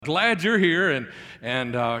Glad you're here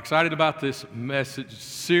and excited about this message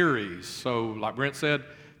series. So, like Brent said,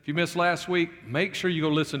 if you missed last week, make sure you go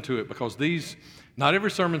listen to it because not every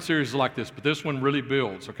sermon series is like this, but this one really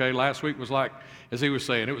builds. Okay, last week was like, as he was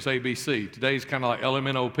saying, it was ABC. Today's kind of like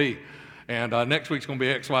LMNOP, and next week's going to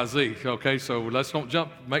be XYZ. Okay, so let's don't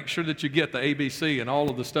jump. Make sure that you get the ABC and all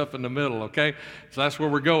of the stuff in the middle. Okay, so that's where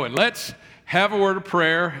we're going. Let's have a word of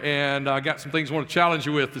prayer, and I got some things I want to challenge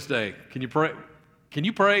you with this day. Can you pray? Can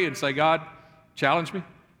you pray and say, God, challenge me?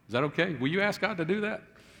 Is that okay? Will you ask God to do that?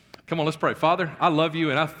 Come on, let's pray. Father, I love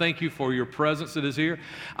you and I thank you for your presence that is here.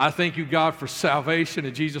 I thank you, God, for salvation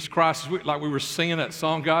in Jesus Christ. Like we were singing that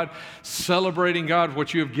song, God, celebrating, God,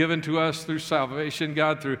 what you have given to us through salvation,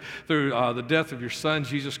 God, through the death of your Son,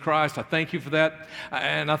 Jesus Christ. I thank you for that.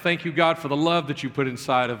 And I thank you, God, for the love that you put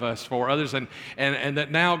inside of us for others. And that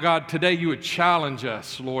now, God, today you would challenge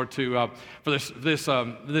us, Lord, for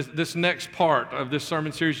this next part of this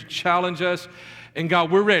sermon series. Challenge us. And God,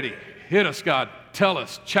 we're ready. Hit us, God. Tell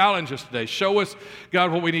us, challenge us today. Show us,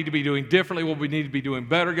 God, what we need to be doing differently, what we need to be doing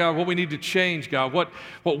better, God, what we need to change, God, what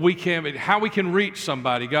we can, how we can reach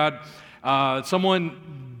somebody, God.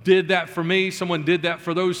 Someone did that for me. Someone did that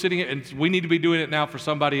for those sitting here, and we need to be doing it now for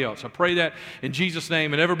somebody else. I pray that in Jesus'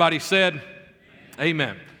 name. And everybody said,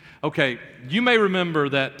 Amen. Okay, you may remember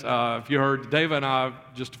that if you heard, Dave and I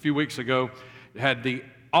just a few weeks ago had the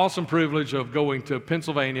awesome privilege of going to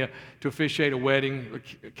Pennsylvania to officiate a wedding.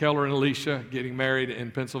 Keller and Alicia getting married in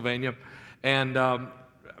Pennsylvania. And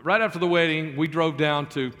right after the wedding, we drove down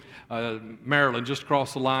to Maryland, just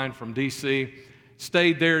across the line from D.C.,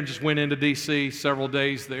 stayed there and just went into D.C. several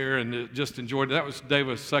days there and just enjoyed it. That was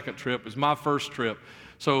David's second trip. It was my first trip.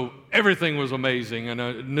 So everything was amazing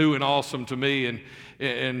and new and awesome to me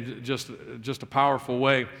and just a powerful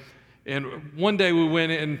way. And one day we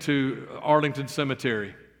went into Arlington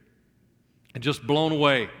Cemetery and just blown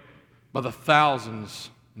away by the thousands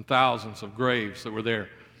and thousands of graves that were there.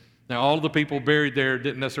 Now, all of the people buried there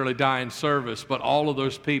didn't necessarily die in service, but all of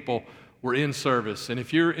those people were in service. And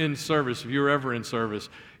if you're in service, if you're ever in service,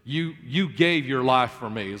 you gave your life for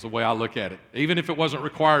me is the way I look at it. Even if it wasn't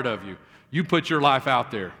required of you, you put your life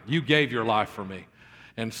out there. You gave your life for me.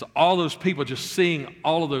 And so all those people, just seeing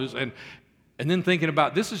all of those, and then thinking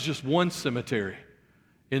about this is just one cemetery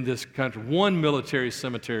in this country, one military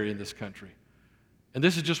cemetery in this country. And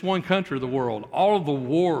this is just one country of the world. All of the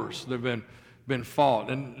wars that have been fought.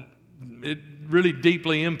 And it really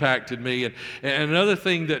deeply impacted me. And another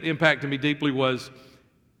thing that impacted me deeply was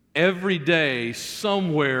every day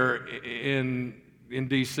somewhere in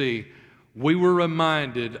D.C., we were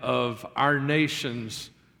reminded of our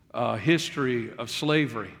nation's history of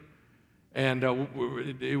slavery. And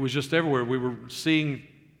it was just everywhere. We were seeing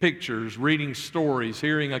pictures, reading stories,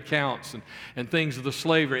 hearing accounts and things of the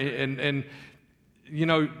slavery. And you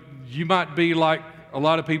know, you might be like a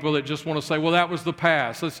lot of people that just want to say, well, that was the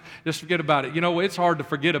past. Let's just forget about it. You know, it's hard to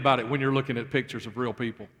forget about it when you're looking at pictures of real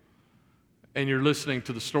people and you're listening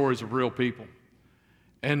to the stories of real people.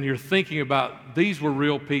 And you're thinking about these were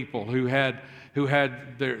real people who had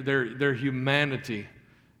their humanity,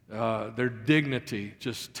 their dignity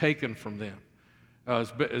just taken from them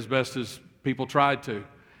as best as people tried to,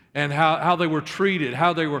 and how they were treated,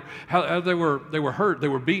 how they were hurt, they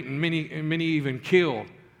were beaten, many even killed,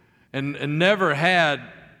 and never had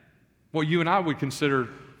what you and I would consider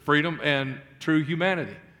freedom and true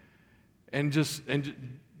humanity. And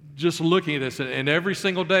just looking at this, and every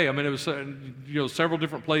single day, I mean, it was several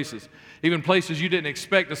different places, even places you didn't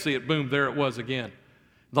expect to see it. Boom, there it was again.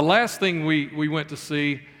 The last thing we went to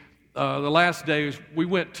see. The last days, we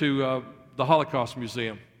went to the Holocaust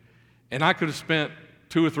Museum, and I could have spent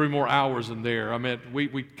 2 or 3 more hours in there. I mean,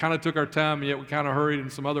 we kind of took our time, and yet we kind of hurried in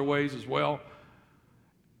some other ways as well.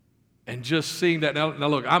 And just seeing that, now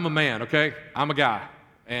look, I'm a man, okay? I'm a guy,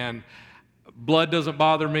 and blood doesn't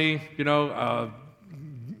bother me, you know,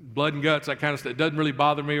 blood and guts, that kind of stuff. It doesn't really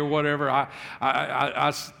bother me or whatever.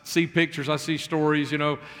 I see pictures, I see stories, you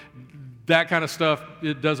know, that kind of stuff,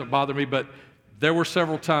 it doesn't bother me, but there were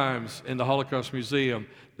several times in the Holocaust Museum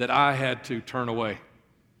that I had to turn away,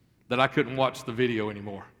 that I couldn't watch the video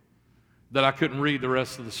anymore, that I couldn't read the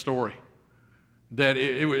rest of the story, that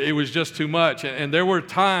it was just too much. And there were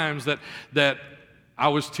times that I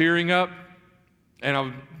was tearing up and I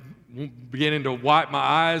was beginning to wipe my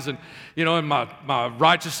eyes, and you know, and my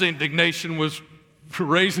righteous indignation was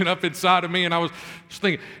raising up inside of me, and I was just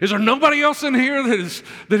thinking, is there nobody else in here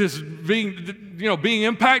that is being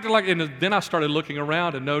impacted like? And then I started looking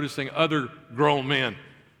around and noticing other grown men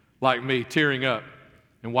like me tearing up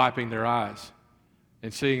and wiping their eyes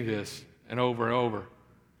and seeing this and over and over.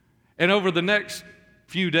 And over the next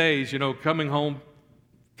few days, coming home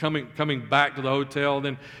coming back to the hotel,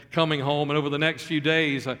 then coming home, and over the next few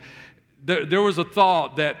days, there was a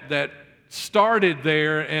thought that started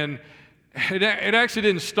there, and it actually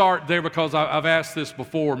didn't start there because I've asked this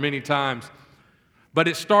before many times, but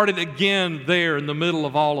it started again there in the middle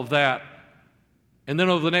of all of that. And then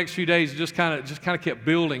over the next few days, it just kind of kept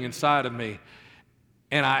building inside of me.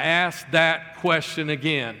 And I asked that question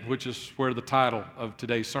again, which is where the title of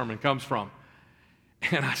today's sermon comes from.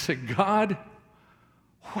 And I said, God,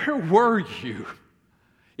 where were you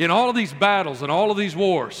in all of these battles and all of these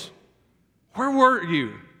wars? Where were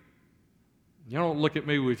you? You don't look at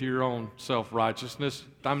me with your own self-righteousness.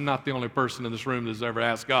 I'm not the only person in this room that's ever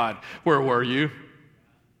asked God, where were you?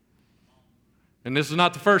 And this is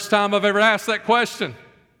not the first time I've ever asked that question.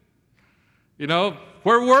 You know,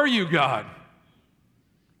 where were you, God?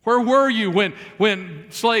 Where were you when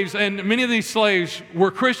slaves, and many of these slaves were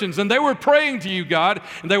Christians, and they were praying to you, God,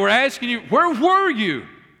 and they were asking you, where were you?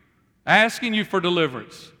 Asking you for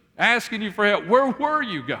deliverance, asking you for help. Where were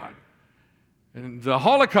you, God? And the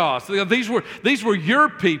Holocaust, these were your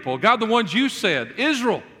people, God, the ones you said,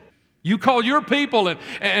 Israel. You called your people,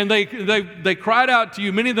 and they cried out to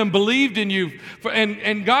you. Many of them believed in you.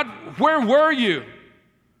 And God, where were you?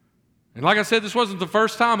 And like I said, this wasn't the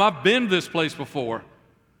first time I've been to this place before.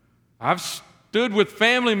 I've stood with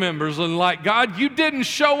family members and like, God, you didn't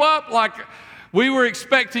show up like we were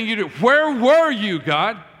expecting you to. Where were you,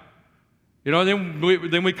 God? You know,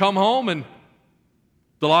 then we come home and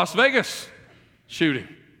the Las Vegas shooting,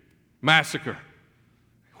 massacre.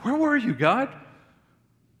 Where were you, God?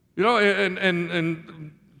 You know,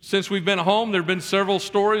 and since we've been home, there have been several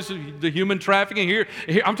stories of the human trafficking here.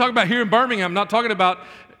 I'm talking about here in Birmingham. I'm not talking about,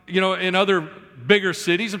 you know, in other bigger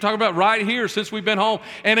cities. I'm talking about right here since we've been home.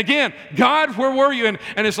 And again, God, where were you? And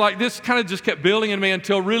it's like this kind of just kept building in me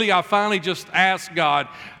until really I finally just asked God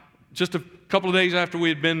just a couple of days after we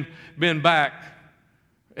had been back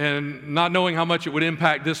and not knowing how much it would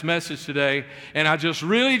impact this message today. And I just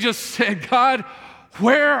really just said, God,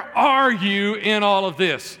 where are you in all of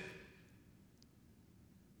this?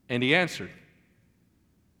 And he answered.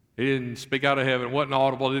 He didn't speak out of heaven. It wasn't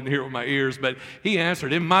audible. I didn't hear it with my ears, but he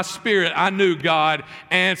answered. In my spirit, I knew God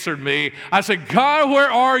answered me. I said, God,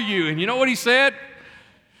 where are you? And you know what he said?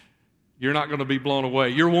 You're not going to be blown away.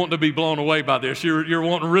 You're wanting to be blown away by this. You're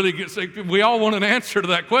wanting to really get, we all want an answer to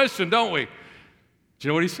that question, don't we? Do you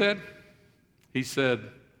know what he said? He said,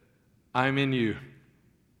 I'm in you.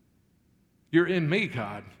 You're in me,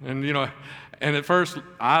 God. And, you know, and at first,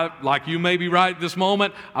 like you may be right at this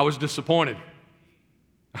moment, I was disappointed.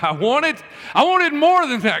 I wanted more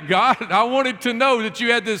than that, God. I wanted to know that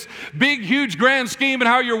you had this big, huge, grand scheme and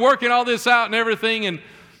how you're working all this out and everything. And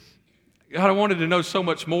God, I wanted to know so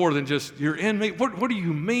much more than just you're in me. What do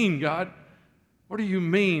you mean, God? What do you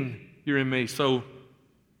mean you're in me? So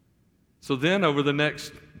then over the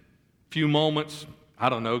next few moments, I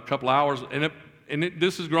don't know, a couple hours,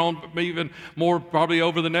 this has grown even more probably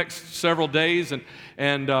over the next several days,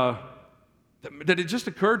 and that it just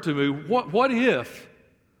occurred to me, what if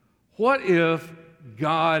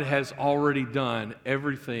God has already done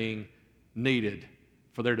everything needed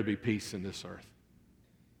for there to be peace in this earth?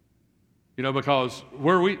 You know, because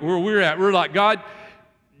where we're at, we're like, God,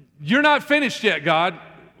 you're not finished yet, God.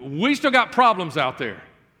 We still got problems out there.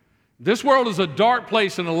 This world is a dark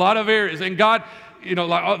place in a lot of areas, and God, you know,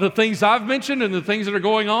 like the things I've mentioned and the things that are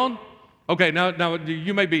going on. Okay, now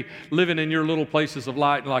you may be living in your little places of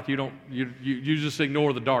light, and like you just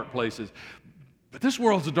ignore the dark places. But this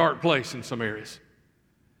world's a dark place in some areas.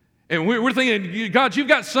 And we're thinking, God, you've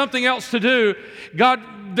got something else to do. God,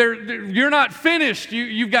 you're not finished.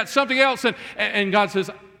 You've got something else. And God says,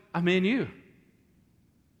 I'm in you.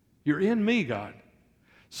 You're in me, God.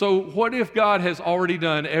 So what if God has already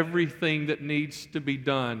done everything that needs to be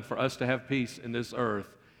done for us to have peace in this earth,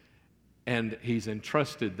 and he's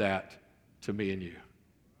entrusted that to me and you?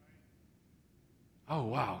 Oh,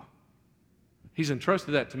 wow. He's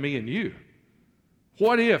entrusted that to me and you.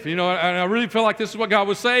 What if, you know, and I really feel like this is what God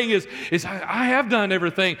was saying is I have done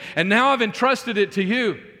everything, and now I've entrusted it to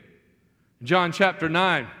you. John chapter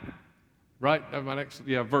 9, right?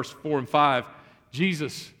 Verse 4 and 5.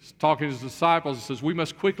 Jesus is talking to his disciples and says, we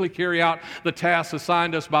must quickly carry out the task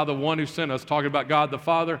assigned us by the one who sent us, talking about God the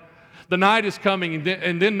Father. The night is coming,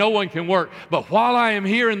 and then no one can work. But while I am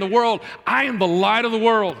here in the world, I am the light of the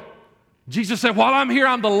world. Jesus said, while I'm here,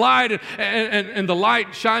 I'm the light, and the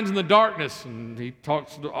light shines in the darkness. And he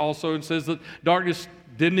talks also and says that darkness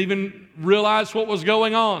didn't even realize what was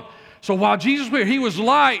going on. So while Jesus was here, he was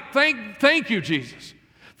light. Thank you, Jesus.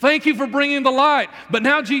 Thank you for bringing the light. But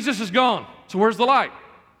now Jesus is gone. So where's the light?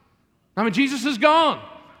 I mean, Jesus is gone.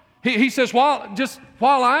 He says, while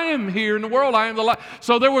While I am here in the world, I am the light.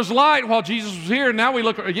 So there was light while Jesus was here. Now we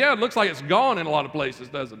look, it looks like it's gone in a lot of places,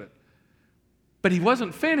 doesn't it? But he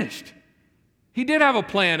wasn't finished. He did have a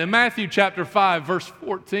plan. In Matthew chapter 5, verse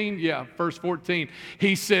 14, verse 14,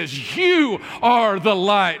 he says, you are the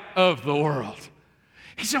light of the world.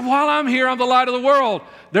 He said, while I'm here, I'm the light of the world.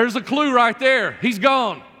 There's a clue right there. He's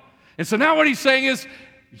gone. And so now what he's saying is,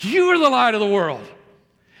 you are the light of the world.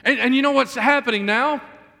 And you know what's happening now?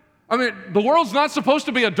 I mean, the world's not supposed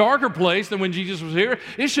to be a darker place than when Jesus was here.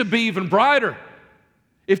 It should be even brighter.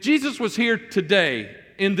 If Jesus was here today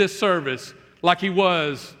in this service, like he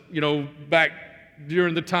was, back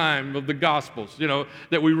during the time of the Gospels,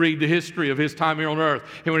 that we read the history of his time here on earth,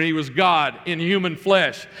 and when he was God in human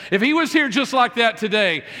flesh. If he was here just like that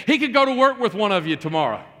today, he could go to work with one of you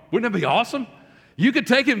tomorrow. Wouldn't that be awesome? You could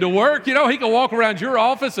take him to work, he could walk around your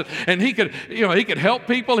office and he could, he could help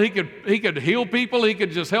people, he could heal people, he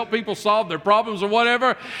could just help people solve their problems or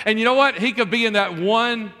whatever. And you know what? He could be in that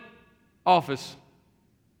one office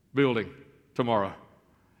building tomorrow.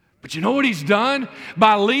 But you know what he's done?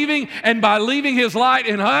 By leaving his light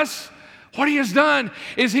in us, what he has done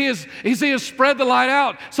is he has spread the light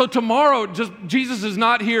out. So tomorrow, Jesus is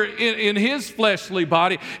not here in his fleshly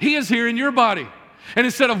body. He is here in your body. And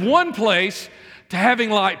instead of one place to having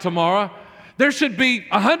light tomorrow, there should be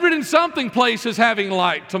 100 and something places having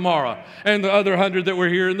light tomorrow. And the other 100 that were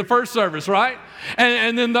here in the first service, right?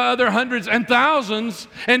 And then the other hundreds and thousands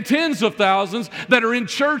and tens of thousands that are in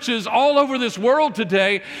churches all over this world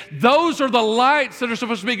today. Those are the lights that are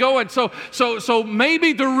supposed to be going. So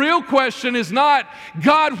maybe the real question is not,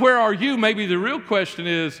 God, where are you? Maybe the real question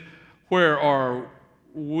is, where are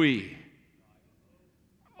we?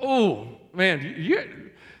 Oh, man,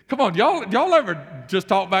 come on, y'all ever just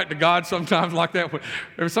talk back to God sometimes like that?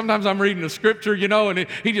 Sometimes I'm reading the scripture, and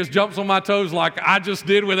he just jumps on my toes like I just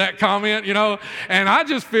did with that comment, and I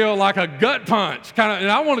just feel like a gut punch,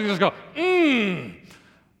 and I want to just go,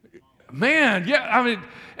 man, yeah, I mean,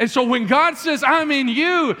 and so when God says, I'm in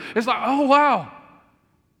you, it's like, oh, wow.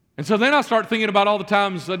 And so then I start thinking about all the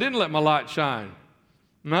times I didn't let my light shine.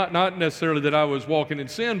 Not necessarily that I was walking in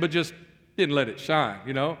sin, but just didn't let it shine,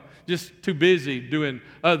 Just too busy doing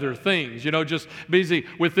other things, just busy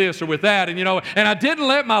with this or with that, and I didn't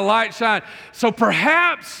let my light shine. So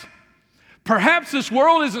perhaps this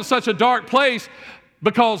world isn't such a dark place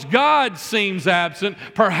because God seems absent.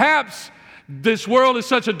 Perhaps this world is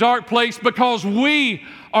such a dark place because we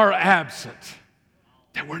are absent,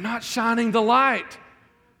 that we're not shining the light.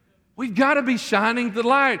 We've got to be shining the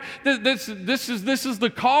light. This is the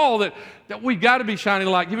call that we've got to be shining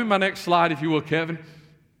the light. Give me my next slide, if you will, Kevin.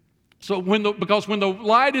 So because when the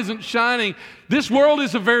light isn't shining, this world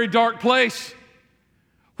is a very dark place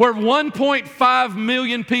where 1.5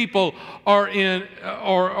 million people are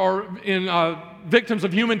victims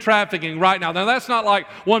of human trafficking right now. Now, that's not like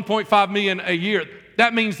 1.5 million a year.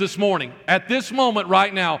 That means this morning, at this moment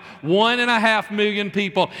right now, 1.5 million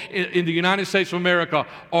people in the United States of America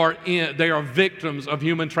they are victims of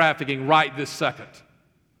human trafficking right this second.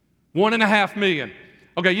 1.5 million.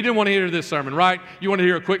 Okay, you didn't want to hear this sermon, right? You want to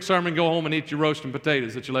hear a quick sermon, go home and eat your roasting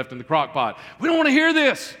potatoes that you left in the crock pot. We don't want to hear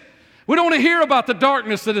this. We don't want to hear about the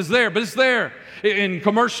darkness that is there, but it's there in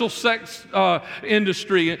commercial sex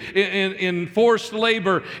industry, in forced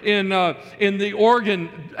labor, in the organ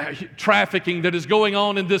trafficking that is going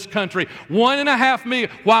on in this country. 1.5 million,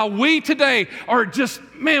 while we today are just,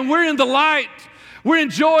 man, we're in the light. We're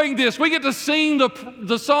enjoying this. We get to sing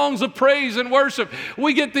the songs of praise and worship.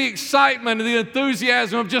 We get the excitement and the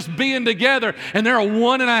enthusiasm of just being together. And there are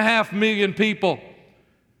 1.5 million people.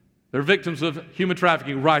 They're victims of human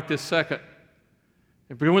trafficking right this second.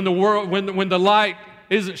 When the light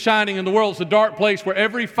isn't shining in the world, it's a dark place where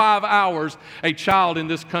every 5 hours a child in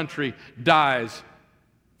this country dies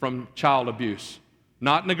from child abuse.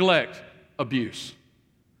 Not neglect, abuse.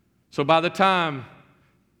 So by the time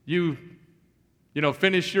you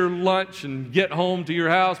finish your lunch and get home to your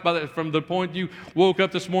house, from the point you woke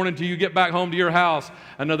up this morning till you get back home to your house,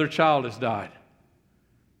 another child has died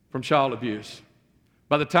from child abuse.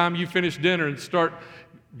 By the time you finish dinner and start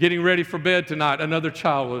getting ready for bed tonight, another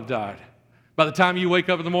child will have died. By the time you wake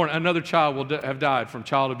up in the morning, another child will have died from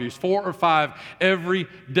child abuse. 4 or 5 every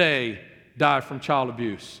day die from child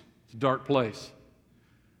abuse. It's a dark place.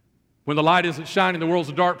 When the light isn't shining, the world's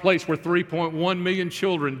a dark place where 3.1 million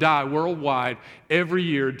children die worldwide every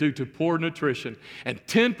year due to poor nutrition, and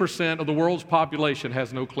 10% of the world's population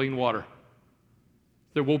has no clean water.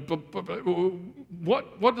 So, well,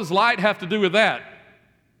 what does light have to do with that?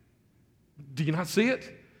 Do you not see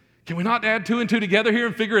it? Can we not add 2 and 2 together here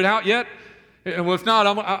and figure it out yet? Well, if not,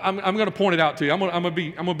 I'm going to point it out to you. I'm going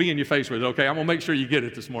to be in your face with it, okay? I'm going to make sure you get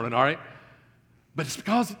it this morning, all right? But it's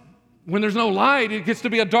because when there's no light, it gets to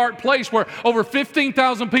be a dark place where over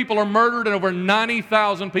 15,000 people are murdered and over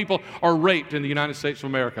 90,000 people are raped in the United States of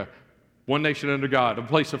America. One nation under God, a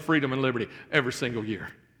place of freedom and liberty every single year.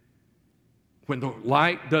 When the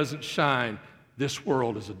light doesn't shine, this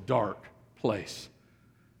world is a dark place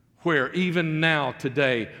where even now,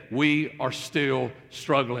 today, we are still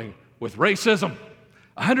struggling with racism.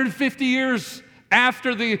 150 years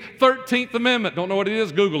after the 13th Amendment, don't know what it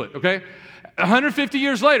is, Google it, okay? 150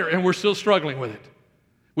 years later, and we're still struggling with it.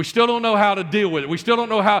 We still don't know how to deal with it. We still don't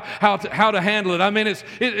know how to handle it. I mean,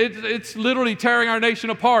 it's literally tearing our nation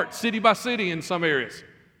apart, city by city in some areas.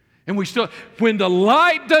 And when the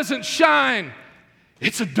light doesn't shine,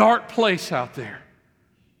 it's a dark place out there.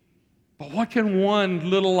 But what can one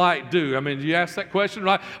little light do? I mean, you ask that question,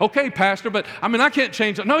 right? Okay, Pastor, but I mean, I can't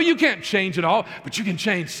change it. No, you can't change it all, but you can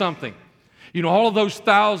change something. You know, all of those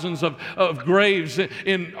thousands of graves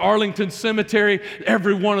in Arlington Cemetery,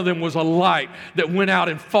 every one of them was a light that went out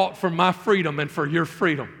and fought for my freedom and for your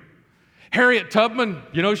freedom. Harriet Tubman,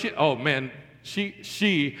 you know, she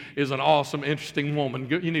is an awesome, interesting woman.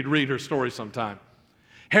 You need to read her story sometime.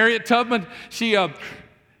 Harriet Tubman, she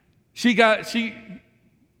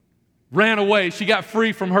ran away. She got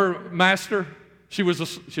free from her master. She was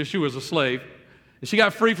a slave. And she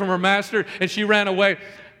got free from her master, and she ran away.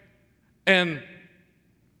 And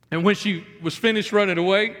when she was finished running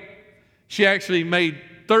away, she actually made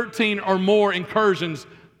 13 or more incursions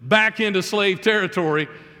back into slave territory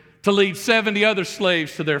to lead 70 other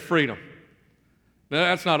slaves to their freedom. Now,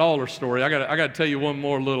 that's not all her story. I got to tell you one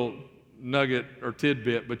more little nugget or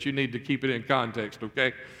tidbit, but you need to keep it in context,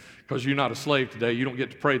 okay? Because you're not a slave today. You don't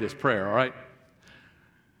get to pray this prayer, all right?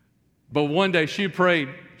 But one day she prayed.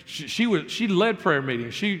 She led prayer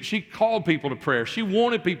meetings. She called people to prayer. She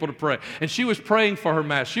wanted people to pray. And she was praying for her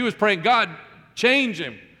master. She was praying, God, change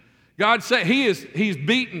him. God said, he's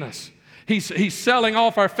beaten us. He's selling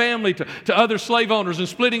off our family to other slave owners and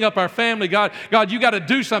splitting up our family. God, you got to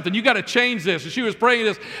do something. You got to change this. And she was praying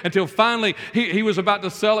this until finally he was about to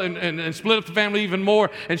sell and split up the family even more.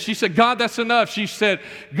 And she said, God, that's enough. She said,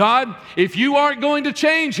 God, if you aren't going to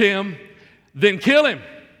change him, then kill him.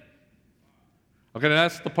 Okay, now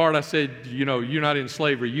that's the part I said, you know, you're not in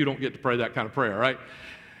slavery. You don't get to pray that kind of prayer, right?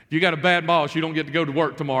 If you got a bad boss, you don't get to go to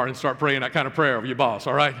work tomorrow and start praying that kind of prayer over your boss,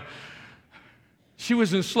 all right? She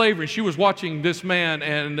was in slavery. She was watching this man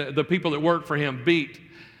and the people that worked for him beat,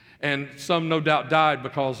 and some no doubt died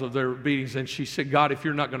because of their beatings. And she said, God, if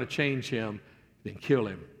you're not going to change him, then kill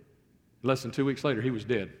him. Less than 2 weeks later, he was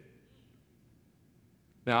dead.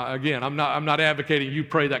 Now, again, I'm not advocating you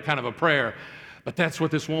pray that kind of a prayer, but that's what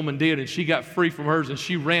this woman did, and she got free from hers, and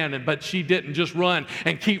she ran, but she didn't just run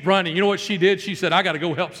and keep running. You know what she did? She said, I got to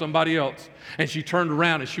go help somebody else. And she turned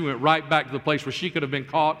around, and she went right back to the place where she could have been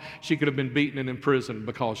caught, she could have been beaten and imprisoned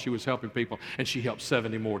because she was helping people, and she helped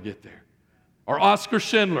 70 more get there. Or Oscar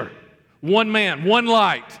Schindler, one man, one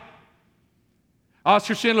light.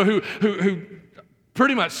 Oscar Schindler, who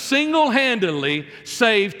pretty much single-handedly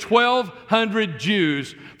saved 1,200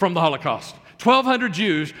 Jews from the Holocaust. 1,200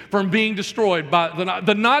 Jews from being destroyed by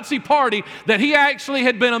the Nazi party that he actually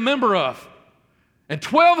had been a member of. And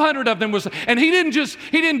 1,200 of them and he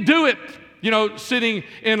didn't do it, you know, sitting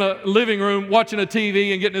in a living room watching a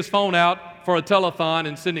TV and getting his phone out for a telethon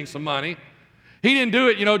and sending some money. He didn't do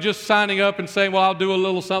it, you know, just signing up and saying, well, I'll do a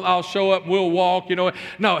little something, I'll show up, we'll walk, you know.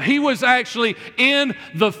 No, he was actually in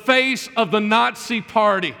the face of the Nazi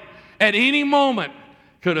party at any moment.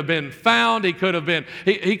 Could have been found. He could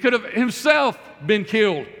have himself been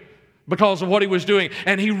killed because of what he was doing.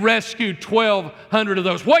 And he rescued 1,200 of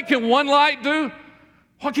those. What can one light do?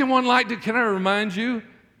 What can one light do? Can I remind you?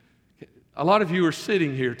 A lot of you are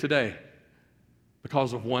sitting here today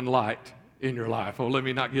because of one light in your life. Oh, let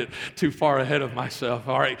me not get too far ahead of myself.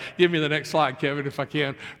 All right, give me the next slide, Kevin, if I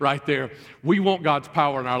can, right there. We want God's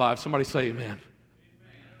power in our lives. Somebody say amen.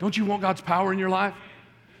 Don't you want God's power in your life?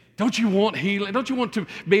 Don't you want healing? Don't you want to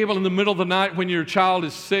be able in the middle of the night when your child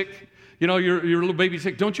is sick, you know, your little baby's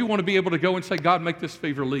sick, don't you want to be able to go and say, God, make this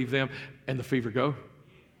fever leave them, and the fever go?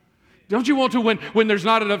 Don't you want to when there's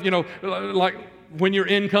not enough, you know, like when your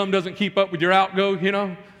income doesn't keep up with your outgo, you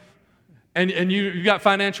know, and you got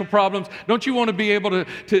financial problems, don't you want to be able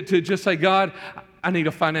to just say, God, I need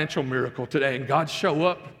a financial miracle today, and God show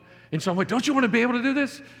up in some way? Don't you want to be able to do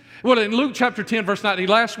this? Well, in Luke chapter 10, verse 19,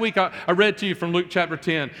 last week I read to you from Luke chapter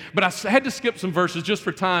 10, but I had to skip some verses just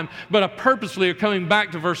for time, but I purposely am coming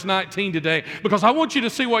back to verse 19 today because I want you to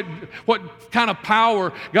see what kind of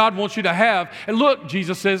power God wants you to have. And look,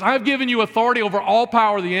 Jesus says, I've given you authority over all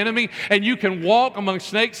power of the enemy, and you can walk among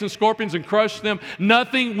snakes and scorpions and crush them.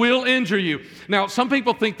 Nothing will injure you. Now, some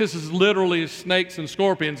people think this is literally snakes and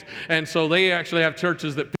scorpions, and so they actually have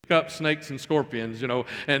churches that pick up snakes and scorpions,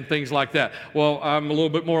 and things like that. Well, I'm a little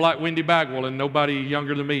bit more like Wendy Bagwell, and nobody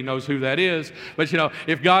younger than me knows who that is. But,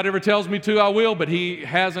 if God ever tells me to, I will, but he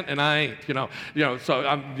hasn't, and I ain't,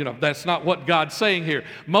 so that's not what God's saying here.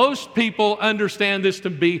 Most people understand this to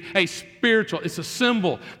be a spiritual, it's a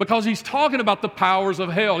symbol, because he's talking about the powers of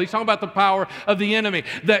hell. He's talking about the power of the enemy.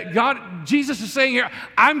 Jesus is saying here,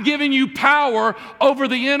 I'm giving you power over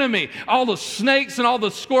the enemy. All the snakes and all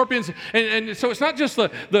the scorpions, and so it's not just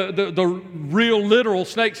the real literal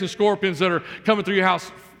snakes and scorpions that are coming through your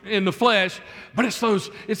house in the flesh, but it's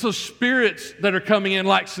those spirits that are coming in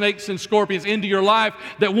like snakes and scorpions into your life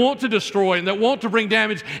that want to destroy and that want to bring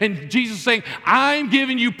damage. And Jesus is saying, I'm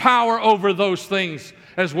giving you power over those things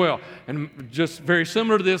as well. And just very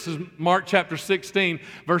similar to this is Mark chapter 16,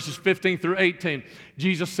 verses 15 through 18.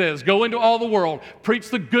 Jesus says, go into all the world, preach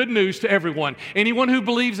the good news to everyone. Anyone who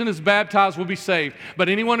believes and is baptized will be saved, but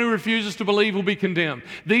anyone who refuses to believe will be condemned.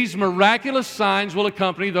 These miraculous signs will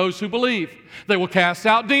accompany those who believe. They will cast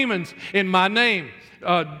out demons in my name.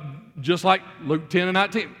 Just like Luke 10 and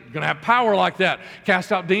 19. You're going to have power like that.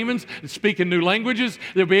 Cast out demons, speak in new languages.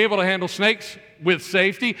 They'll be able to handle snakes with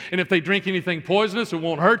safety, and if they drink anything poisonous, it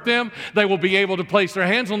won't hurt them. They will be able to place their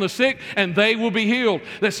hands on the sick, and they will be healed.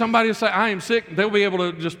 That somebody will say, I am sick. They'll be able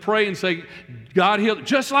to just pray and say, God healed,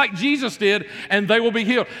 just like Jesus did, and they will be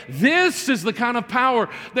healed. This is the kind of power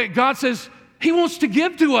that God says he wants to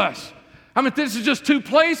give to us. I mean, this is just two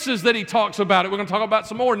places that he talks about it. We're going to talk about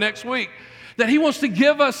some more next week. That he wants to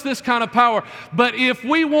give us this kind of power. But if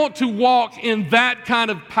we want to walk in that kind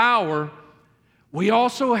of power, we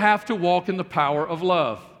also have to walk in the power of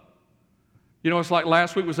love. It's like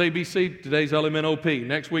last week was ABC, today's LMNOP,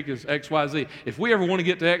 next week is XYZ. If we ever want to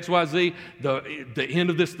get to XYZ, the end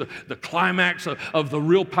of this, the climax of the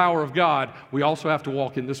real power of God, we also have to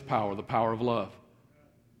walk in this power, the power of love.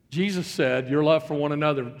 Jesus said, your love for one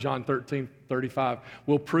another, John 13:35,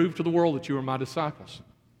 will prove to the world that you are my disciples.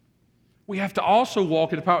 We have to also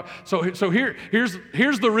walk in the power. So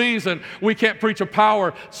here's the reason we can't preach a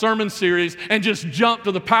power sermon series and just jump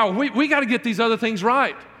to the power. We got to get these other things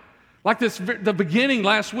right. Like the beginning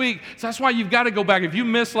last week. So that's why you've got to go back. If you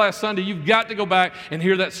missed last Sunday, you've got to go back and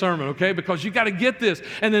hear that sermon, okay? Because you've got to get this.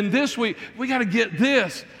 And then this week, we got to get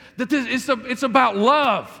this. It's about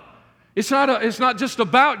love. It's not just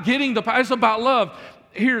about getting the power. It's about love.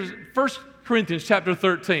 Here's 1 Corinthians chapter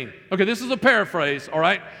 13. Okay, this is a paraphrase, all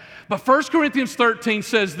right? But 1 Corinthians 13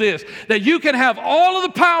 says this, that you can have all of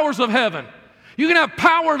the powers of heaven. You can have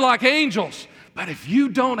power like angels. But if you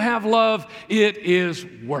don't have love, it is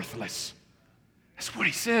worthless. That's what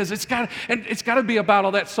he says. It's got to be about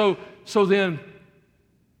all that. So then,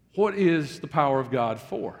 what is the power of God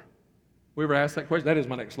for? We ever asked that question? That is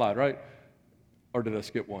my next slide, right? Or did I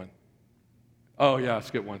skip one? Oh, yeah, I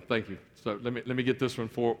skipped one. Thank you. So let me get this one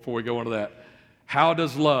before we go into that. How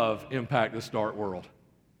does love impact this dark world?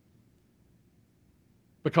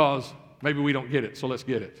 Because maybe we don't get it, so let's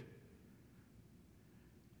get it.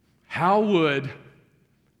 How would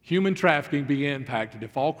human trafficking be impacted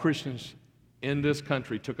if all Christians in this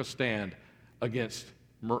country took a stand against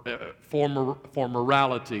for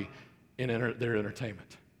morality in their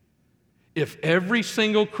entertainment? If every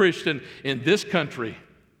single Christian in this country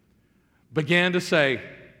began to say,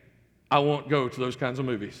 I won't go to those kinds of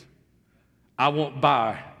movies. I won't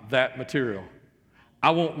buy that material.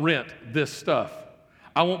 I won't rent this stuff.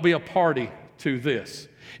 I won't be a party to this.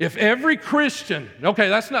 If every Christian, okay,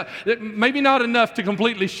 that's maybe not enough to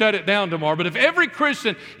completely shut it down tomorrow, but if every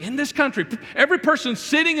Christian in this country, every person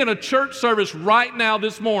sitting in a church service right now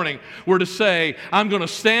this morning were to say, I'm going to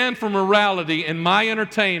stand for morality in my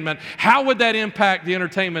entertainment, how would that impact the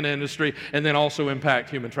entertainment industry and then also impact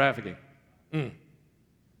human trafficking? You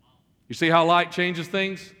see how light changes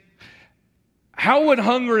things? How would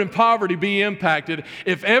hunger and poverty be impacted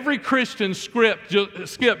if every Christian skipped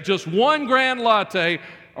just one grand latte,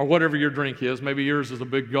 or whatever your drink is? Maybe yours is a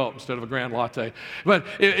big gulp instead of a grand latte. But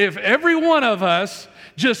if every one of us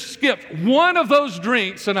just skipped one of those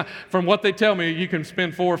drinks, and from what they tell me, you can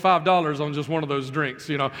spend $4 or $5 on just one of those drinks.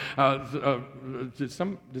 Did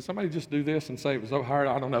somebody just do this and say it was so hard?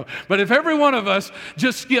 I don't know. But if every one of us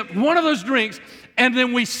just skipped one of those drinks, and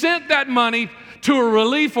then we sent that money to a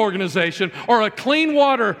relief organization or a clean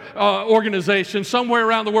water organization somewhere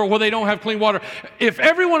around the world where they don't have clean water. If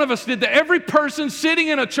every one of us did that, every person sitting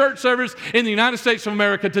in a church service in the United States of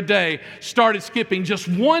America today started skipping just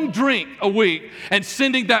one drink a week and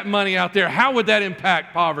sending that money out there, how would that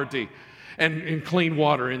impact poverty and clean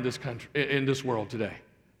water in this country, in this world today?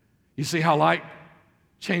 You see how light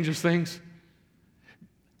changes things?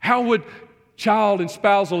 How would child and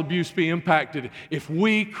spousal abuse be impacted if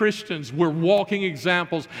we Christians were walking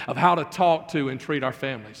examples of how to talk to and treat our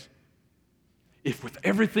families? If with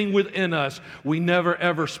everything within us, we never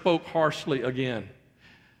ever spoke harshly again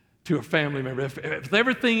to a family member. If with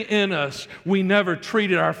everything in us, we never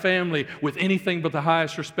treated our family with anything but the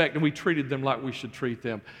highest respect, and we treated them like we should treat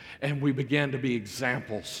them, and we began to be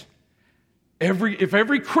examples. If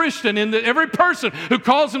every Christian, every person who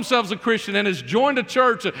calls themselves a Christian and has joined a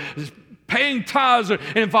church, is paying tithes and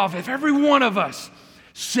involved, if every one of us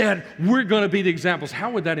said we're going to be the examples,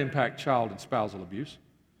 how would that impact child and spousal abuse?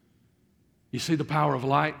 You see the power of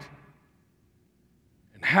light?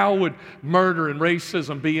 And how would murder and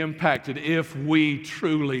racism be impacted if we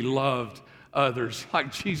truly loved others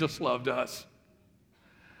like Jesus loved us?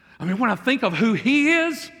 I mean, when I think of who He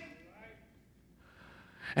is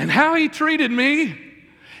and how He treated me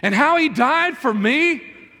and how He died for me,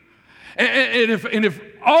 and if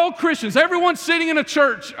all Christians, everyone sitting in a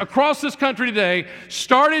church across this country today,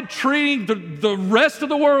 started treating the rest of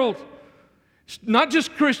the world, not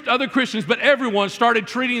just other Christians, but everyone started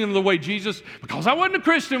treating them the way Jesus, because I wasn't a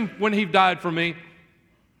Christian when He died for me.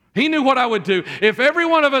 He knew what I would do. If every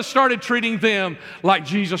one of us started treating them like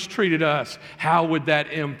Jesus treated us, how would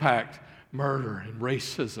that impact murder and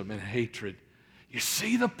racism and hatred? You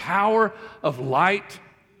see the power of light?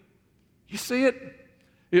 You see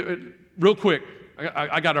it? Real quick.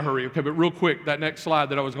 I got to hurry, okay? But real quick, that next slide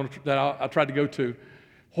that I tried to go to.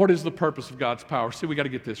 What is the purpose of God's power? See, we got to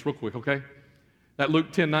get this real quick, okay? That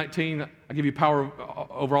Luke 10:19, I give you power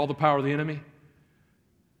over all the power of the enemy.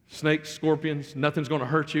 Snakes, scorpions, nothing's going to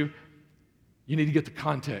hurt you. You need to get the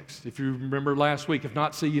context. If you remember last week, if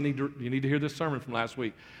not, see, you need to hear this sermon from last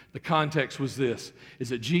week. The context was this, is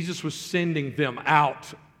that Jesus was sending them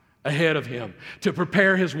out ahead of Him to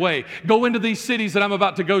prepare His way. Go into these cities that I'm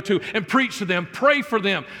about to go to and preach to them, pray for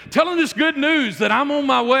them, tell them this good news that I'm on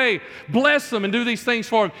my way, bless them and do these things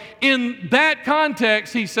for them. In that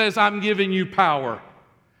context, He says, I'm giving you power.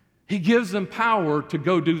 He gives them power to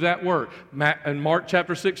go do that work. In Mark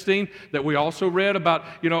chapter 16 that we also read about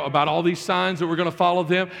all these signs that we're going to follow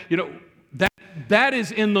them, that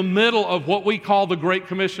is in the middle of what we call the Great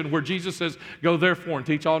Commission, where Jesus says, go therefore and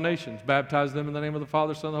teach all nations, baptize them in the name of the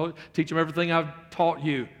Father, Son, and the Holy Spirit, teach them everything I've taught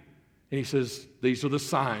you. And He says, these are the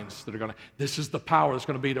signs that are going to, this is the power that's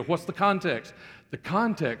going to be there. What's the context? The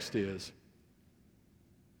context is,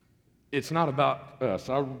 it's not about us.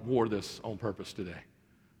 I wore this on purpose today.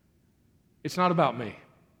 It's not about me.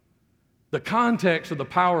 The context of the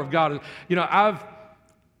power of God is,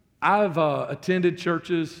 I've attended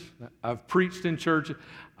churches, I've preached in churches,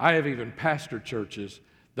 I have even pastored churches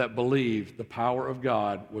that believe the power of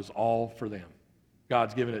God was all for them.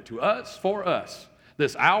 God's given it to us, for us.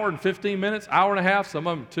 This hour and 15 minutes, hour and a half, some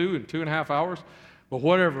of them 2 and 2.5 hours, but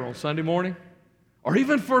whatever, on Sunday morning, or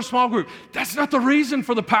even for a small group, that's not the reason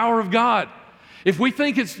for the power of God. If we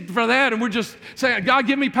think it's for that and we're just saying, God,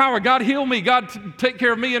 give me power, God, heal me, God, take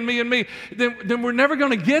care of me and me and me, then we're never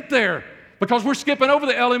going to get there. Because we're skipping over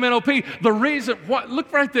the LMNOP. The reason,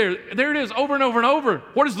 look right there. There it is, over and over and over.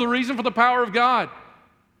 What is the reason for the power of God?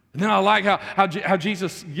 And then I like how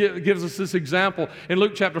Jesus gives us this example in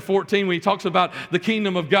Luke chapter 14 when He talks about the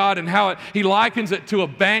kingdom of God and how He likens it to a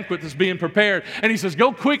banquet that's being prepared. And He says,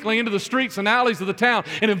 go quickly into the streets and alleys of the town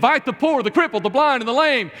and invite the poor, the crippled, the blind, and the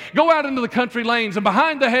lame. Go out into the country lanes and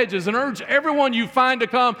behind the hedges and urge everyone you find to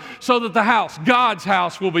come so that the house, God's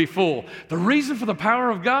house, will be full. The reason for the power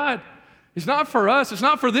of God, it's not for us. It's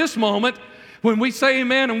not for this moment. When we say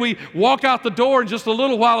amen and we walk out the door in just a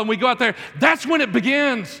little while and we go out there, that's when it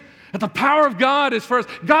begins. That the power of God is for us.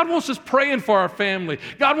 God wants us praying for our family.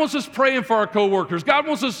 God wants us praying for our coworkers. God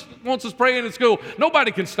wants us praying in school.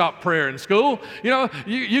 Nobody can stop prayer in school.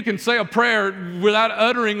 You can say a prayer without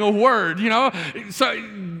uttering a word, So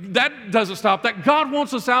that doesn't stop that. God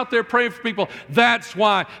wants us out there praying for people. That's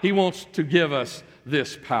why He wants to give us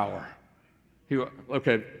this power.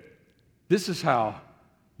 This is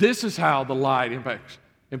how the light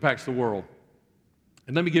impacts the world.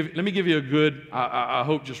 And let me give you a good, I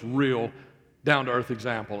hope just real, down-to-earth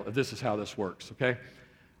example of this is how this works, okay?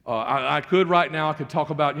 I could talk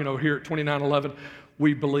about, here at 2911,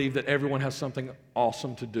 we believe that everyone has something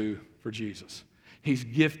awesome to do for Jesus. He's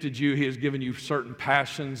gifted you. He has given you certain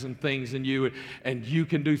passions and things in you, and you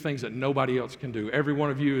can do things that nobody else can do. Every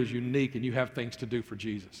one of you is unique, and you have things to do for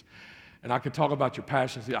Jesus. And I could talk about your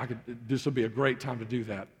passions. This would be a great time to do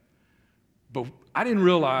that. But I didn't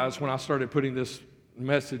realize when I started putting this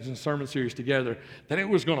message and sermon series together that it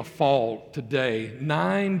was going to fall today,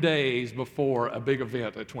 9 days before a big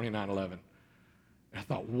event at 2911. And I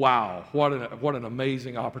thought, wow, what an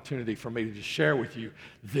amazing opportunity for me to just share with you.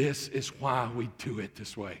 This is why we do it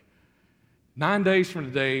this way. 9 days from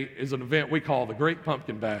today is an event we call the Great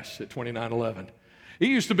Pumpkin Bash at 2911. It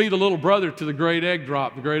used to be the little brother to the Great Egg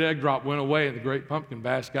Drop. The Great Egg Drop went away, and the Great Pumpkin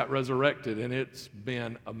Bash got resurrected, and it's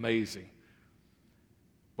been amazing.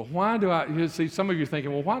 But why do you see, some of you are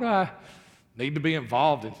thinking, well, why do I need to be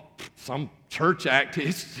involved in some church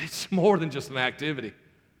activity? It's more than just an activity.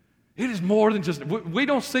 It is more than just, we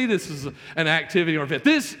don't see this as an activity or event.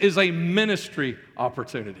 This is a ministry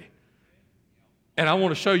opportunity. And I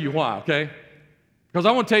want to show you why, okay? Because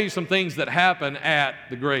I want to tell you some things that happen at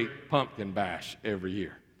the Great Pumpkin Bash every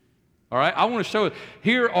year. All right? I want to show you.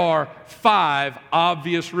 Here are 5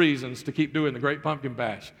 obvious reasons to keep doing the Great Pumpkin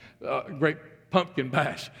Bash. The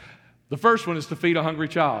first one is to feed a hungry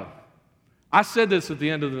child. I said this at the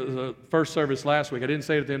end of the first service last week. I didn't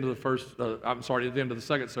say it at the end of at the end of the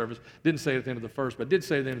second service. Didn't say it at the end of the first, but did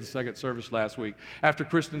say it at the end of the second service last week. After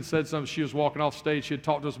Kristen said something, she was walking off stage. She had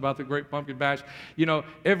talked to us about the Great Pumpkin Bash. You know,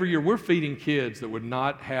 every year we're feeding kids that would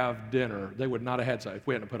not have dinner. They would not have had something if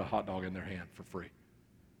we hadn't put a hot dog in their hand for free.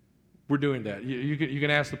 We're doing that. You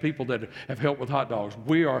can ask the people that have helped with hot dogs.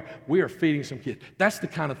 We are feeding some kids. That's the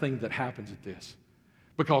kind of thing that happens at this.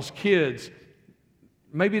 Because kids,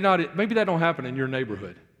 maybe that don't happen in your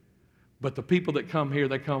neighborhood, but the people that come here,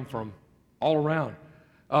 they come from all around.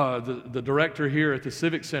 The director here at the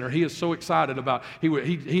Civic Center, he is so excited about,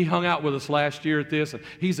 he hung out with us last year at this, and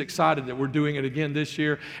he's excited that we're doing it again this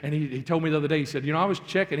year. And he told me the other day, he said, I was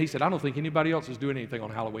checking, he said, I don't think anybody else is doing anything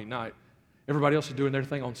on Halloween night. Everybody else is doing their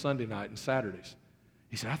thing on Sunday night and Saturdays.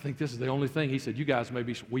 He said, I think this is the only thing. He said, you guys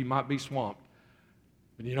we might be swamped.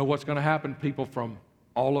 But you know what's going to happen? People from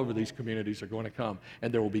all over these communities are going to come,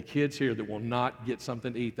 and there will be kids here that will not get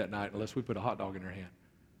something to eat that night unless we put a hot dog in their hand.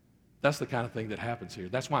 That's the kind of thing that happens here.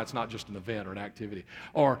 That's why it's not just an event or an activity.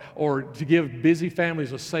 Or to give busy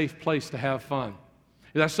families a safe place to have fun.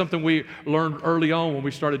 That's something we learned early on when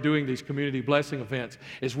we started doing these community blessing events,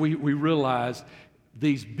 is we realized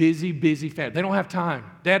these busy families, they don't have time.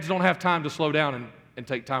 Dads don't have time to slow down and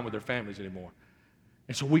take time with their families anymore.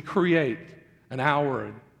 And so we create an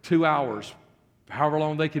hour, 2 hours, however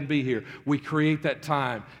long they can be here, we create that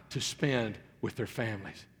time to spend with their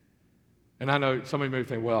families. And I know some of you may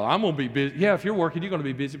think, well, I'm going to be busy. Yeah, if you're working, you're going to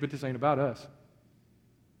be busy, but this ain't about us.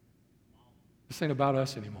 This ain't about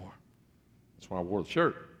us anymore. That's why I wore the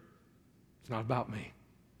shirt. It's not about me.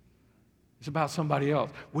 It's about somebody else.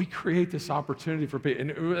 We create this opportunity for people,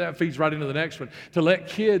 and that feeds right into the next one, to let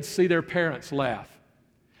kids see their parents laugh.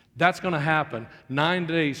 That's going to happen 9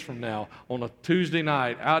 days from now on a Tuesday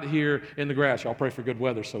night out here in the grass. Y'all pray for good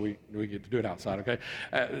weather so we get to do it outside,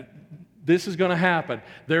 okay? This is going to happen.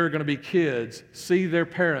 There are going to be kids see their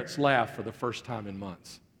parents laugh for the first time in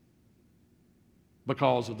months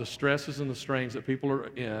because of the stresses and the strains that people are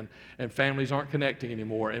in, and families aren't connecting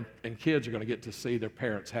anymore, and kids are going to get to see their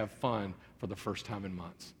parents have fun for the first time in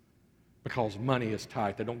months. Because money is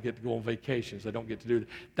tight. They don't get to go on vacations. They don't get to do that.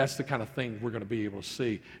 That's the kind of thing we're going to be able to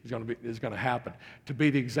see is going to happen. To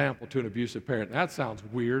be the example to an abusive parent. Now, that sounds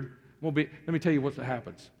weird. Let me tell you what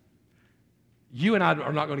happens. You and I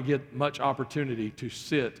are not going to get much opportunity to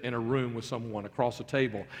sit in a room with someone across a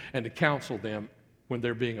table and to counsel them when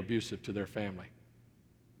they're being abusive to their family.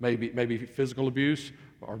 Maybe physical abuse,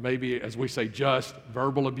 or maybe, as we say, just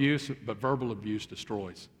verbal abuse, but verbal abuse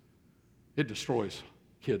destroys. It destroys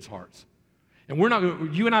kids' hearts. And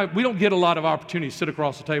you and I, we don't get a lot of opportunity to sit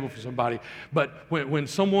across the table for somebody, but when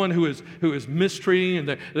someone who is mistreating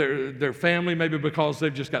and their family, maybe because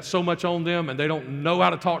they've just got so much on them and they don't know how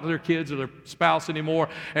to talk to their kids or their spouse anymore,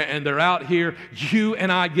 and they're out here, you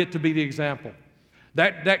and I get to be the example.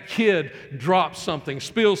 That kid drops something,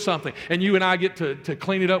 spills something, and you and I get to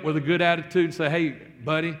clean it up with a good attitude and say, hey,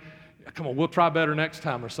 buddy, come on, we'll try better next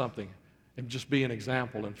time or something, and just be an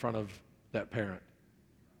example in front of that parent.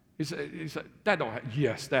 He said,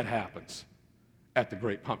 yes, that happens at the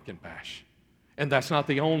Great Pumpkin Bash. And that's not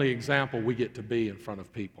the only example we get to be in front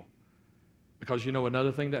of people. Because you know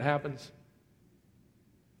another thing that happens?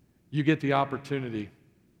 You get the opportunity,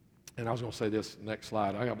 and I was going to say this next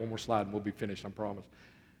slide. I got one more slide and we'll be finished, I promise.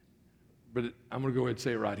 But I'm going to go ahead and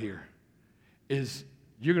say it right here. Is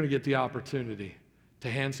you're going to get the opportunity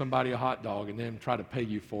to hand somebody a hot dog and then try to pay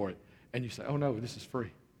you for it And you say, oh no, this is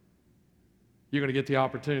free. You're going to get the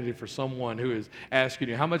opportunity for someone who is asking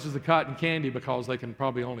you, how much is the cotton candy? Because they can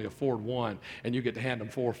probably only afford one, and you get to hand them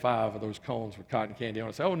 4 or 5 of those cones with cotton candy on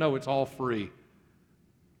it. Say, oh no, it's all free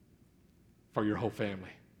for your whole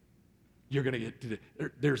family. You're going to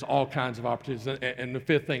get, there's all kinds of opportunities. And the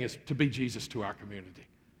 5th thing is to be Jesus to our community.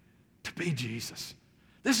 To be Jesus.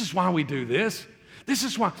 This is why we do this. This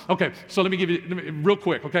is why. Okay, so let me give you, real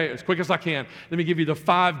quick, okay, as quick as I can, let me give you the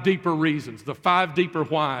 5 deeper reasons, the 4 deeper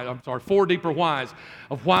whys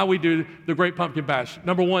of why we do the Great Pumpkin Bash.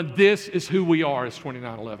 Number 1, this is who we are as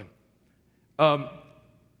 2911.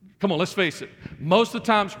 Come on, let's face it. Most of the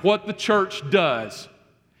times what the church does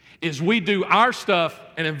is we do our stuff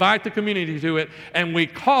and invite the community to it, and we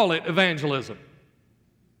call it evangelism.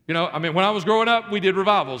 You know, I mean, when I was growing up, we did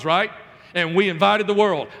revivals, right? And we invited the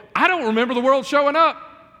world. I don't remember the world showing up.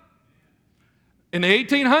 In the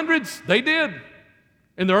 1800s, they did.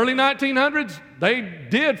 In the early 1900s, they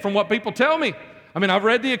did, from what people tell me. I mean, I've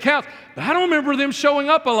read the accounts, but I don't remember them showing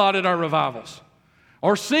up a lot at our revivals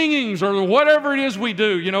or singings or whatever it is we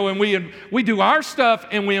do, you know, and we do our stuff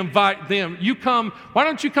and we invite them. You come, why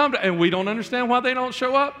don't you come? And we don't understand why they don't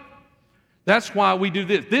show up. That's why we do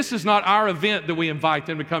this. This is not our event that we invite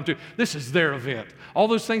them to come to. This is their event. All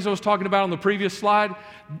those things I was talking about on the previous slide,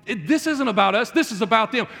 this isn't about us. This is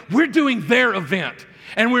about them. We're doing their event,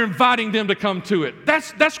 and we're inviting them to come to it.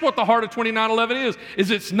 That's what the heart of 2911 is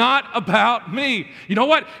it's not about me. You know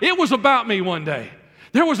what? It was about me one day.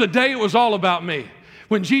 There was a day it was all about me.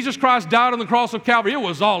 When Jesus Christ died on the cross of Calvary, it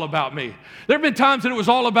was all about me. There have been times that it was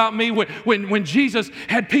all about me when Jesus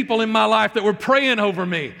had people in my life that were praying over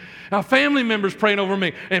me. Family members praying over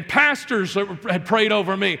me, and pastors that had prayed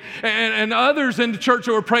over me, and others in the church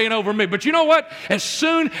that were praying over me. But you know what? As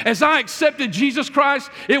soon as I accepted Jesus Christ,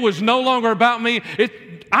 it was no longer about me.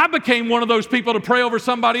 I became one of those people to pray over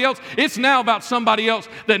somebody else. It's now about somebody else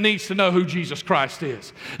that needs to know who Jesus Christ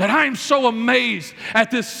is. And I am so amazed at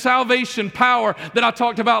this salvation power that I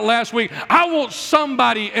talked about last week. I want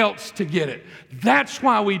somebody else to get it. That's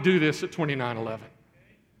why we do this at 2911.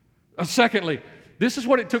 Secondly, this is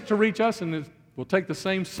what it took to reach us, and we'll take the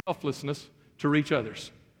same selflessness to reach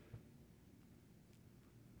others.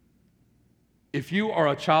 If you are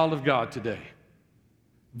a child of God today,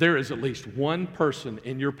 there is at least one person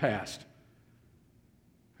in your past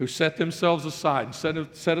who set themselves aside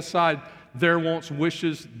and set aside their wants,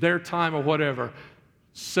 wishes, their time, or whatever,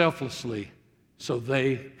 selflessly, so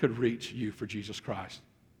they could reach you for Jesus Christ.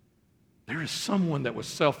 There is someone that was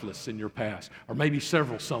selfless in your past, or maybe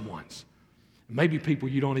several someones. Maybe people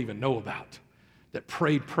you don't even know about that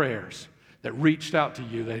prayed prayers, that reached out to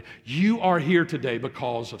you. That you are here today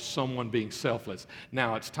because of someone being selfless.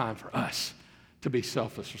 Now it's time for us to be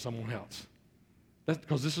selfless for someone else. That's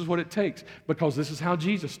because this is what it takes, because this is how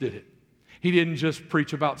Jesus did it. He didn't just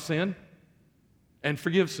preach about sin and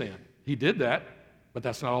forgive sin. He did that, but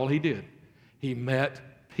that's not all he did. He met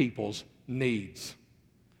people's needs.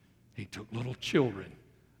 He took little children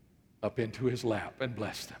up into his lap and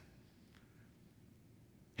blessed them.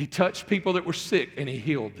 He touched people that were sick and he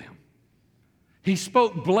healed them. He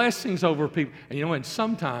spoke blessings over people. And you know, and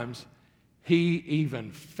sometimes he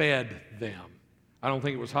even fed them. I don't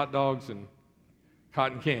think it was hot dogs and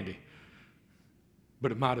cotton candy,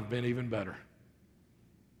 but it might have been even better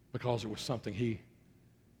because it was something he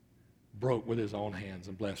broke with his own hands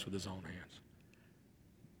and blessed with his own hands.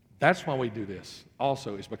 That's why we do this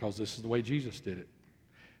also, is because this is the way Jesus did it.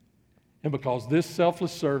 And because this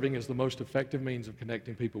selfless serving is the most effective means of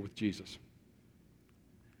connecting people with Jesus.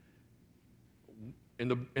 In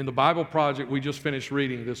the Bible Project, we just finished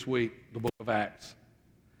reading this week the book of Acts.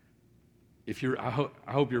 I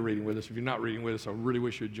hope you're reading with us. If you're not reading with us, I really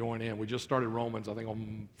wish you'd join in. We just started Romans, I think,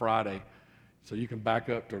 on Friday. So you can back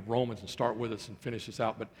up to Romans and start with us and finish this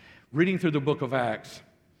out. But reading through the book of Acts,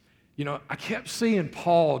 you know, I kept seeing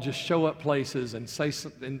Paul just show up places and say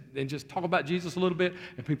something and just talk about Jesus a little bit,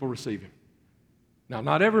 and people receive him. Now,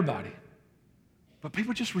 not everybody, but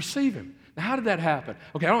people just receive him. Now, how did that happen?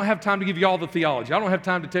 Okay, I don't have time to give you all the theology. I don't have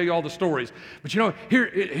time to tell you all the stories. But you know,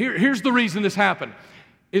 here's the reason this happened.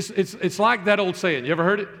 It's like that old saying. You ever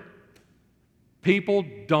heard it? People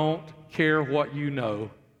don't care what you know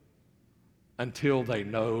until they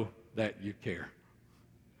know that you care.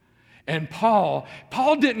 And Paul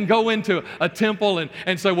didn't go into a temple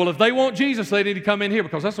and say, well, if they want Jesus, they need to come in here,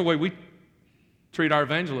 because that's the way we treat our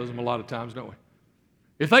evangelism a lot of times, don't we?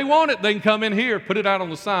 If they want it, they can come in here, put it out on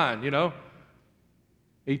the sign, you know.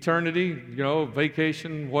 Eternity, you know,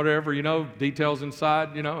 vacation, whatever, you know, details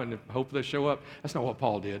inside, you know, and hope they show up. That's not what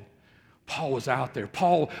Paul did. Paul was out there.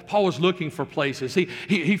 Paul was looking for places.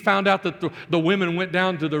 He found out that the women went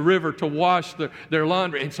down to the river to wash their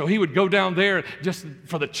laundry. And so he would go down there just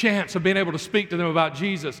for the chance of being able to speak to them about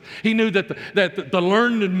Jesus. He knew that the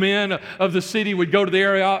learned men of the city would go to the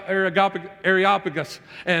Areopagus,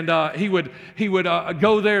 and he would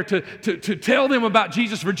go there to tell them about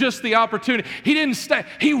Jesus for just the opportunity. He didn't stay.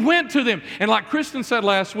 He went to them. And like Kristen said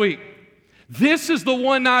last week, this is the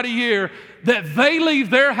one night a year that they leave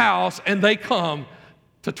their house and they come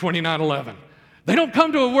to 2911. They don't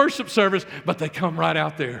come to a worship service, but they come right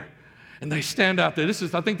out there. And they stand out there.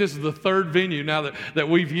 I think this is the third venue now that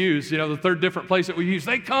we've used, the third different place that we use.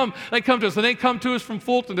 They come to us, and they come to us from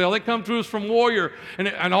Fultondale. They come to us from Warrior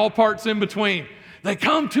and all parts in between. They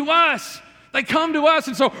come to us. They come to us.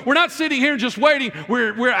 And so we're not sitting here just waiting.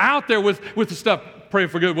 We're out there with the stuff. Praying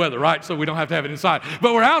for good weather, right? So we don't have to have it inside.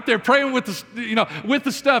 But we're out there praying with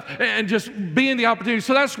the stuff and just being the opportunity.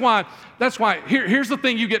 So that's why here's the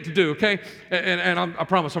thing you get to do, okay? And I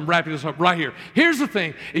promise I'm wrapping this up right here. Here's the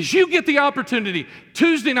thing, is you get the opportunity,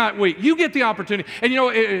 Tuesday night week, you get the opportunity. And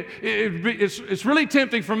it's really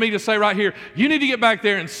tempting for me to say right here, you need to get back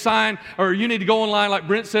there and sign, or you need to go online like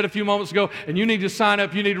Brent said a few moments ago, and you need to sign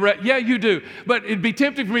up, you need to yeah, you do. But it'd be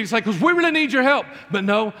tempting for me to say, because we really need your help. But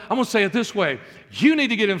no, I'm going to say it this way. You need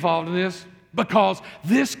to get involved in this because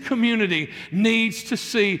this community needs to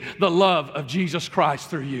see the love of Jesus Christ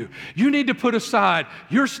through you. You need to put aside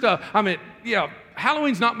your stuff.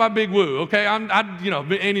 Halloween's not my big woo, okay?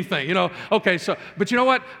 Anything, Okay, so, but you know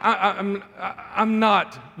what? I'm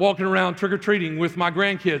not walking around trick-or-treating with my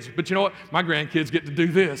grandkids, but you know what? My grandkids get to do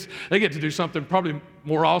this. They get to do something probably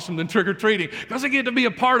more awesome than trick-or-treating because they get to be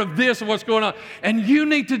a part of this and what's going on. And you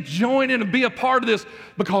need to join in and be a part of this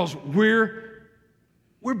because we're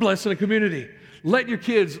blessing a community. Let your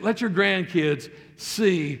grandkids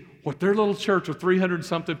see what their little church of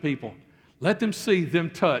 300-something people, let them see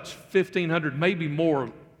them touch 1,500, maybe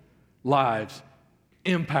more lives,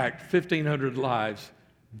 impact 1,500 lives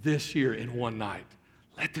this year in one night.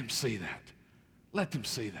 Let them see that. Let them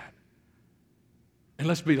see that. And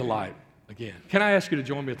let's be the light again. Can I ask you to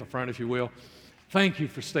join me at the front, if you will? Thank you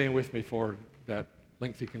for staying with me for that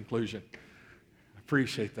lengthy conclusion. I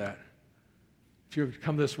appreciate that. If you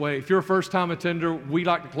come this way, if you're a first-time attender, we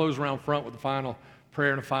like to close around front with a final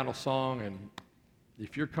prayer and a final song. And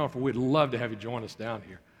if you're comfortable, we'd love to have you join us down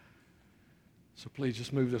here. So please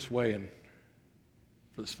just move this way and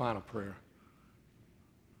for this final prayer.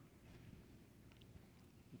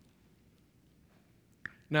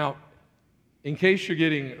 Now, in case you're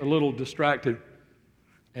getting a little distracted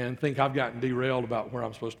and think I've gotten derailed about where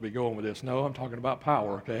I'm supposed to be going with this, no, I'm talking about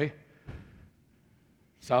power, okay?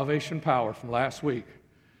 Salvation power from last week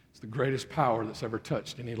is the greatest power that's ever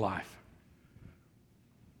touched any life.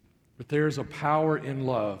 But there's a power in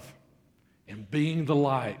love and being the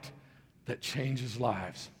light that changes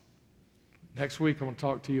lives. Next week, I'm going to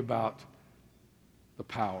talk to you about the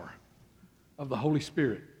power of the Holy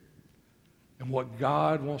Spirit and what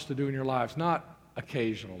God wants to do in your lives, not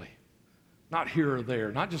occasionally, not here or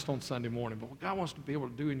there, not just on Sunday morning, but what God wants to be able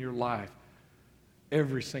to do in your life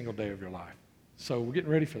every single day of your life. So we're getting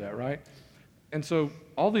ready for that, right? And so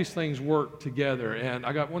all these things work together, and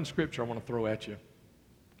I got one scripture I want to throw at you.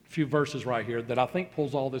 A few verses right here that I think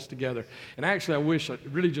pulls all this together. And actually, I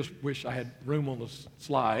really just wish I had room on the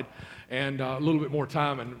slide and a little bit more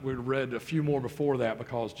time, and we'd read a few more before that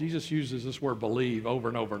because Jesus uses this word believe over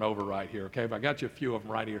and over and over right here, okay? But I got you a few of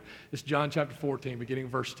them right here. It's John chapter 14, beginning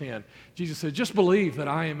verse 10. Jesus said, just believe that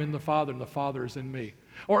I am in the Father and the Father is in me.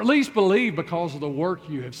 Or at least believe because of the work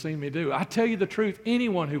you have seen me do. I tell you the truth,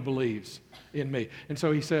 anyone who believes in me. And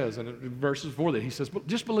so he says, and in verses before that, he says,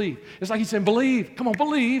 just believe. It's like he's saying, believe. Come on,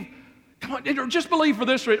 believe. Come on, or just believe for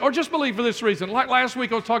this reason. Or just believe for this reason. Like last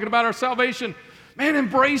week I was talking about our salvation. Man,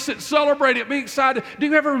 embrace it, celebrate it, be excited. Do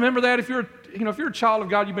you ever remember that if you're a child of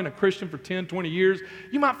God, you've been a Christian for 10, 20 years,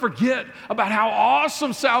 you might forget about how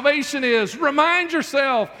awesome salvation is. Remind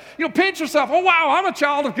yourself, pinch yourself, oh wow, I'm a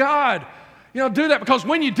child of God. Do that because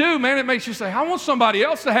when you do, man, it makes you say, I want somebody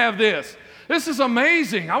else to have this. This is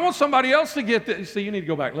amazing. I want somebody else to get this. See, you need to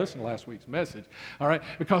go back and listen to last week's message, all right?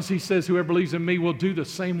 Because he says, whoever believes in me will do the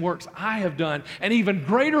same works I have done and even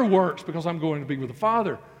greater works because I'm going to be with the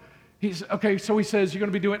Father. So he says, you're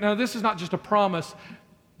going to be doing it. Now, this is not just a promise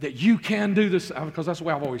that you can do this, because that's the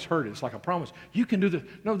way I've always heard it. It's like a promise. You can do this.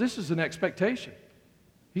 No, this is an expectation.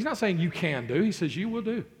 He's not saying you can do. He says you will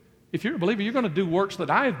do. If you're a believer, you're going to do works that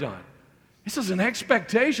I have done. This is an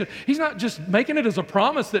expectation. He's not just making it as a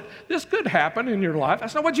promise that this could happen in your life.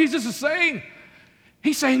 That's not what Jesus is saying.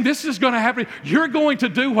 He's saying this is going to happen. You're going to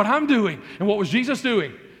do what I'm doing. And what was Jesus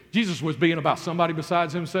doing? Jesus was being about somebody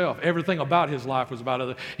besides himself. Everything about his life was about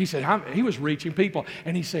other. He said he was reaching people,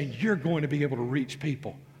 and he's saying you're going to be able to reach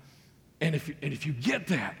people. And if you get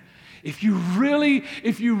that, if you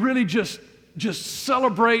really just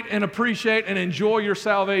celebrate and appreciate and enjoy your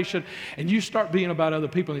salvation, and you start being about other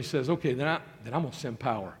people, and he says, okay, then I'm going to send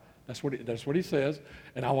power. That's what he says.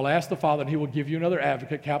 And I will ask the Father, and he will give you another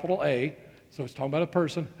advocate, capital A. So it's talking about a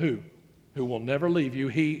person who will never leave you.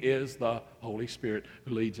 He is the Holy Spirit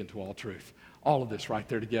who leads into all truth. All of this right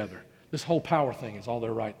there together. This whole power thing is all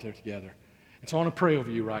there right there together. And so I want to pray over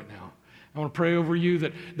you right now. I want to pray over you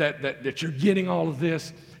that you're getting all of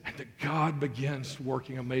this and that God begins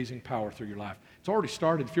working amazing power through your life. It's already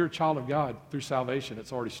started. If you're a child of God through salvation,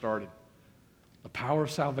 it's already started. The power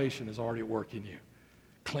of salvation is already at work in you,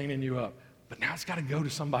 cleaning you up. But now it's got to go to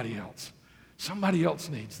somebody else. Somebody else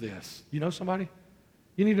needs this. You know somebody?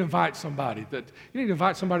 You need to invite somebody to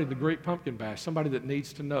the Great Pumpkin Bash, somebody that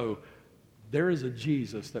needs to know there is a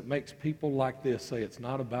Jesus that makes people like this say it's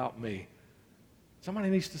not about me.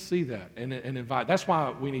 Somebody needs to see that and invite. That's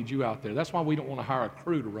why we need you out there. That's why we don't want to hire a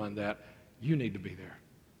crew to run that. You need to be there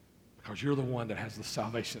because you're the one that has the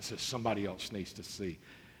salvation that says somebody else needs to see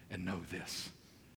and know this.